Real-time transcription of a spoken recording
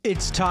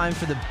It's time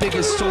for the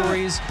biggest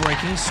stories,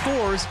 breaking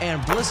scores,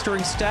 and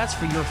blistering stats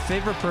for your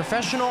favorite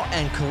professional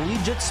and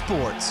collegiate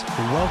sports.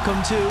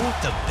 Welcome to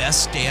the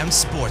Best Damn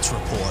Sports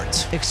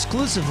Report,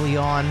 exclusively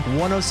on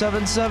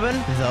 107.7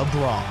 The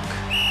Bronx.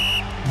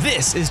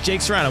 This is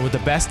Jake Serrano with the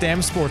Best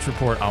Damn Sports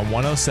Report on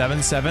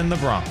 107.7 The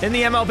Bronx. In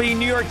the MLB,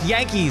 New York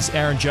Yankees,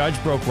 Aaron Judge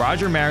broke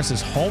Roger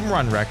Maris's home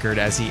run record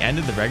as he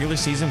ended the regular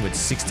season with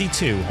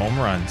 62 home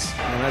runs.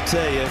 And I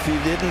tell you, if you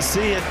didn't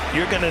see it,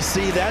 you're going to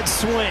see that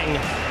swing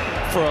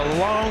for a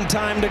long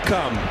time to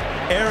come.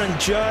 Aaron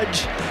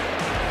Judge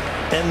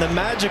and the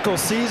magical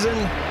season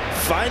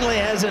finally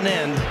has an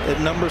end at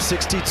number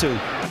 62.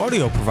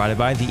 Audio provided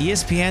by the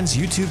ESPN's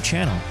YouTube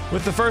channel.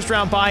 With the first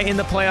round bye in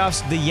the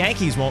playoffs, the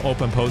Yankees won't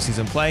open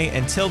postseason play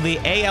until the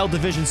AL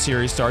Division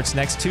Series starts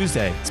next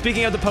Tuesday.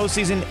 Speaking of the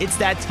postseason, it's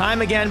that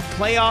time again.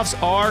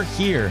 Playoffs are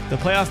here. The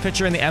playoff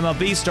picture in the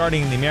MLB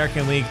starting in the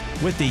American League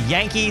with the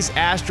Yankees,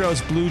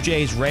 Astros, Blue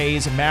Jays,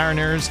 Rays,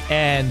 Mariners,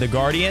 and the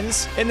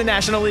Guardians. In the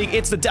National League,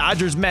 it's the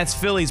Dodgers, Mets,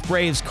 Phillies,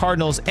 Braves,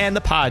 Cardinals, and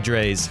the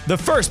Padres. The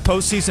first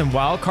postseason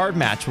wildcard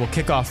match will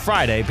kick off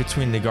Friday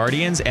between the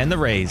Guardians and the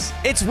Rays.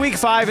 It's Week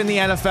 5 in the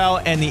NFL,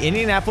 and the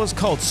Indianapolis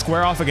Colts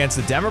square off against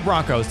the Denver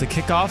Broncos to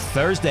kick off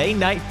Thursday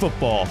Night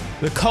Football.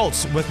 The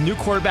Colts, with new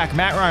quarterback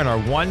Matt Ryan, are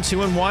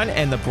 1-2-1,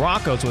 and the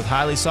Broncos, with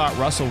highly sought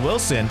Russell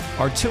Wilson,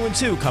 are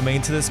 2-2 coming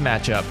into this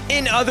matchup.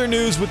 In other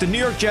news, with the New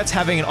York Jets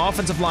having an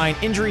offensive line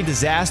injury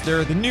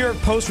disaster, the New York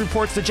Post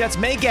reports the Jets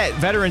may get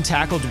veteran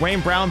tackle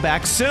Dwayne Brown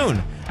back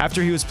soon,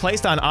 after he was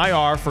placed on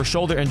IR for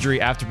shoulder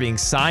injury after being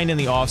signed in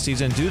the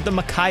offseason due to the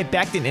Mekhi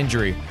Becton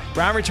injury.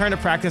 Brown returned to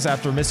practice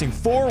after missing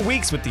 4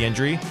 weeks with the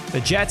injury.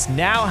 The Jets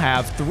now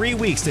have 3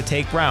 weeks to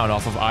take Brown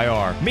off of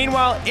IR.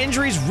 Meanwhile,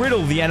 injuries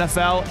riddle the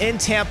NFL. In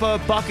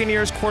Tampa,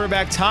 Buccaneers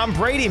quarterback Tom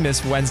Brady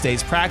missed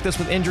Wednesday's practice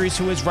with injuries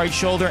to his right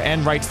shoulder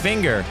and right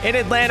finger. In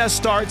Atlanta,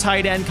 star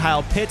tight end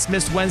Kyle Pitts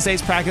missed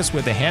Wednesday's practice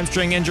with a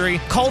hamstring injury.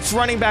 Colts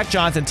running back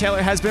Jonathan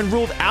Taylor has been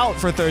ruled out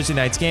for Thursday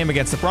night's game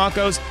against the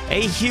Broncos,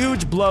 a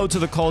huge blow to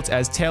the Colts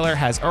as Taylor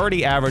has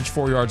already averaged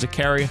 4 yards a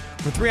carry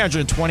for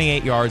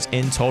 328 yards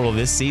in total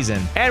this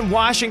season. And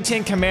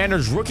Washington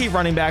Commanders rookie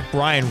running back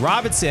Brian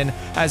Robinson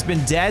has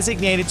been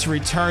designated to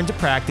return to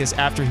practice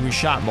after he was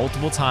shot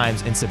multiple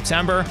times in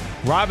September.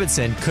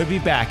 Robinson could be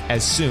back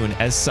as soon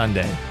as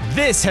Sunday.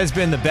 This has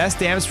been the Best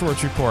Damn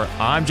Sports Report.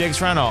 I'm Jake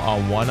Serrano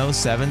on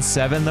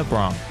 107.7 The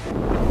Bronx.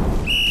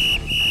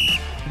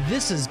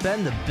 This has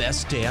been the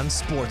Best Damn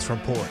Sports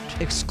Report,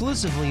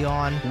 exclusively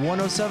on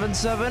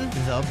 107.7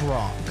 The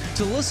Bronx.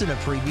 To listen to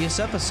previous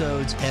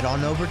episodes, head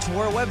on over to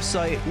our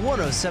website,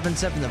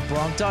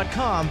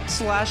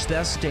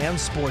 1077thebronx.com/Best Damn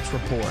Sports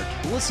Report.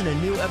 Listen to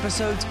new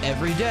episodes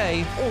every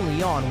day,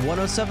 only on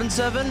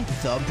 107.7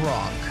 The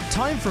Bronx.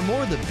 Time for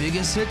more of the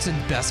biggest hits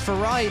and best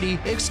variety,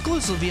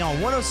 exclusively on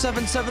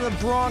 107.7 The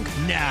Bronx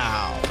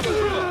now.